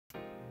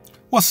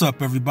What's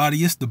up, everybody?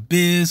 It's the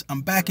Biz.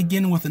 I'm back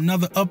again with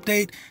another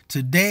update.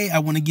 Today I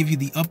want to give you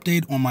the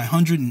update on my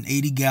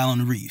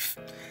 180-gallon reef.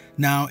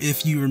 Now,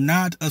 if you're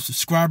not a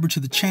subscriber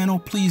to the channel,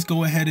 please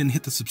go ahead and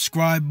hit the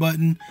subscribe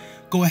button.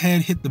 Go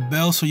ahead, hit the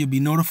bell so you'll be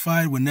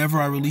notified whenever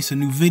I release a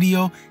new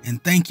video,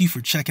 and thank you for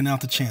checking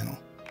out the channel.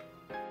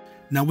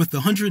 Now, with the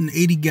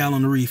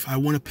 180-gallon reef, I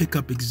want to pick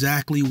up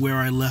exactly where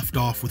I left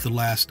off with the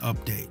last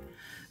update.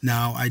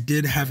 Now, I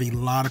did have a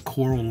lot of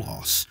coral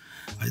loss.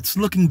 It's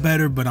looking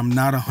better, but I'm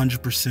not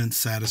 100%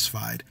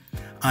 satisfied.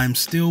 I'm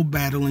still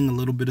battling a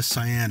little bit of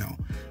cyano.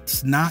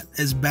 It's not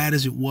as bad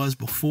as it was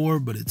before,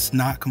 but it's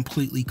not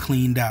completely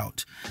cleaned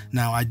out.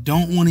 Now, I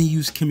don't want to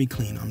use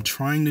ChemiClean. I'm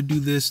trying to do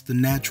this the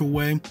natural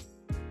way.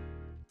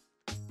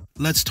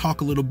 Let's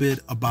talk a little bit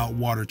about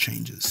water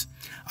changes.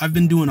 I've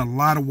been doing a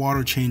lot of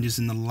water changes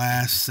in the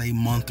last, say,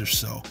 month or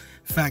so.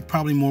 In fact,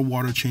 probably more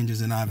water changes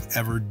than I've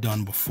ever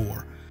done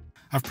before.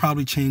 I've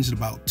probably changed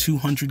about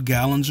 200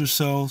 gallons or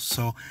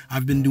so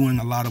I've been doing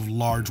a lot of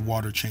large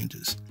water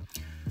changes.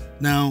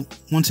 Now,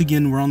 once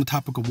again, we're on the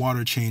topic of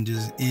water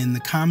changes, and the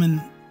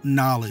common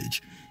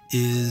knowledge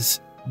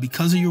is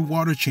because of your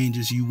water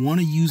changes, you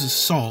want to use a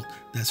salt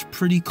that's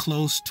pretty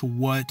close to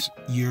what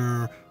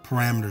your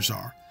parameters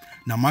are.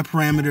 Now, my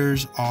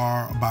parameters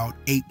are about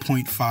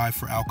 8.5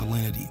 for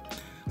alkalinity,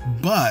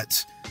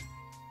 but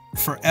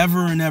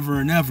forever and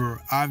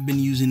ever, I've been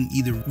using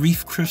either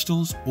Reef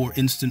crystals or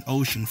Instant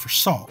Ocean for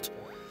salt.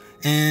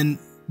 And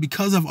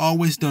because I've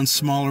always done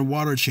smaller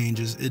water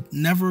changes, it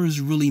never has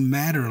really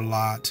mattered a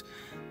lot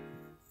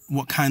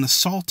what kind of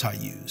salt I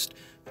used.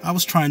 I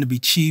was trying to be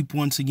cheap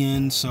once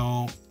again,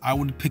 so I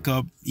would pick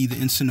up either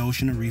Instant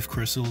Ocean or Reef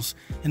crystals,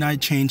 and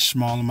I'd change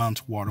small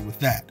amounts of water with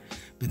that.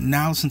 But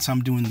now, since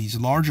I'm doing these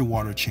larger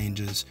water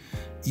changes,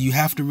 you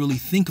have to really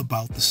think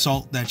about the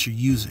salt that you're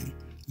using.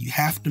 You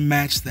have to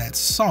match that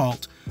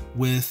salt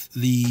with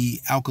the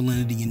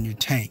alkalinity in your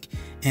tank.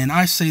 And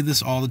I say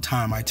this all the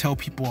time. I tell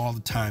people all the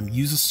time,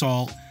 use a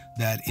salt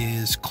that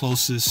is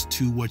closest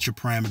to what your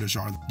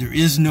parameters are. There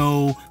is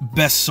no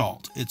best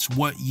salt. It's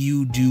what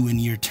you do in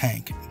your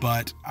tank.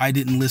 But I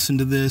didn't listen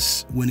to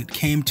this when it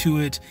came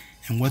to it.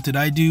 And what did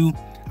I do?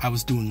 I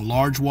was doing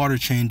large water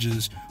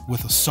changes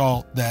with a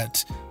salt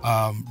that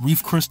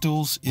Reef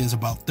crystals is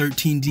about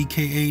 13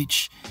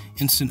 DKH,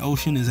 Instant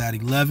Ocean is at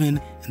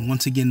 11, and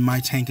once again my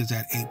tank is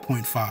at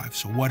 8.5.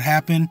 So what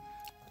happened?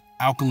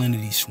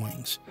 Alkalinity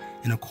swings.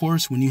 And of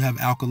course, when you have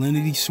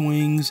alkalinity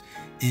swings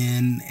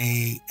in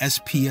a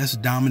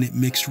SPS dominant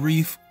mixed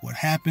reef, what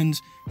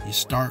happens? You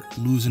start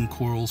losing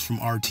corals from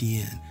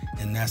RTN,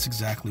 and that's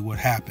exactly what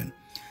happened.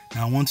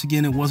 Now, once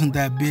again, it wasn't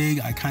that big.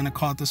 I kind of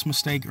caught this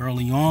mistake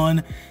early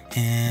on,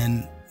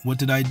 and what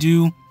did I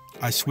do?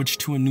 I switched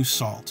to a new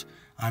salt.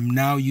 I'm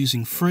now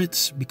using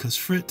Fritz because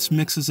Fritz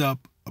mixes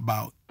up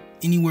about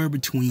anywhere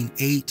between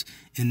 8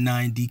 and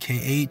 9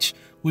 DKH,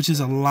 which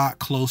is a lot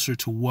closer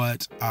to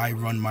what I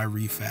run my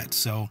reef at.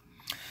 So,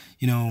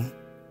 you know,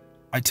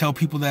 I tell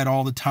people that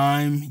all the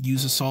time,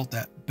 use a salt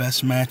that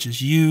best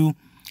matches you.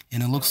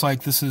 And it looks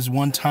like this is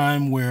one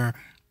time where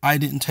I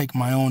didn't take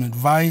my own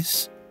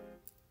advice.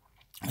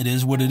 It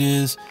is what it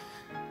is.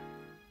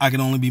 I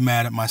can only be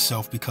mad at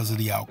myself because of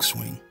the alk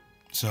swing.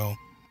 So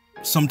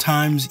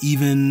sometimes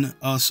even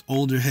us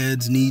older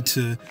heads need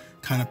to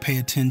kind of pay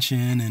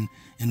attention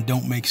and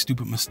don't make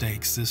stupid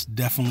mistakes. This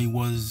definitely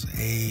was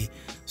a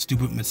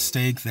stupid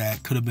mistake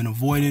that could have been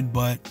avoided,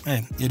 but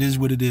hey, it is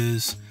what it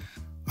is.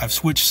 I've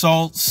switched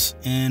salts,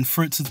 and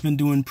Fritz has been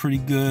doing pretty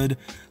good.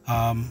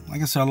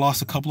 Like I said, I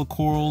lost a couple of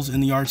corals in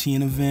the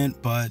RTN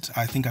event, but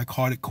I think I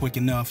caught it quick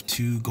enough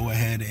to go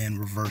ahead and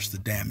reverse the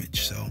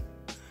damage. So,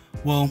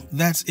 well,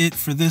 that's it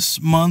for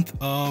this month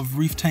of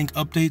reef tank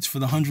updates for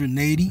the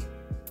 180.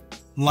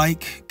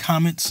 Like,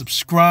 comment,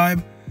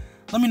 subscribe.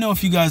 Let me know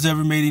if you guys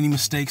ever made any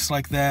mistakes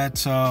like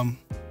that.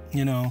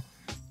 You know,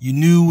 you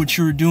knew what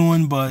you were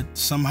doing, but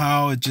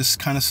somehow it just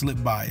kind of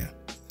slipped by you.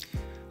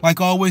 Like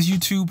always,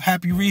 YouTube,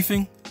 happy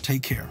reefing.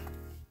 Take care.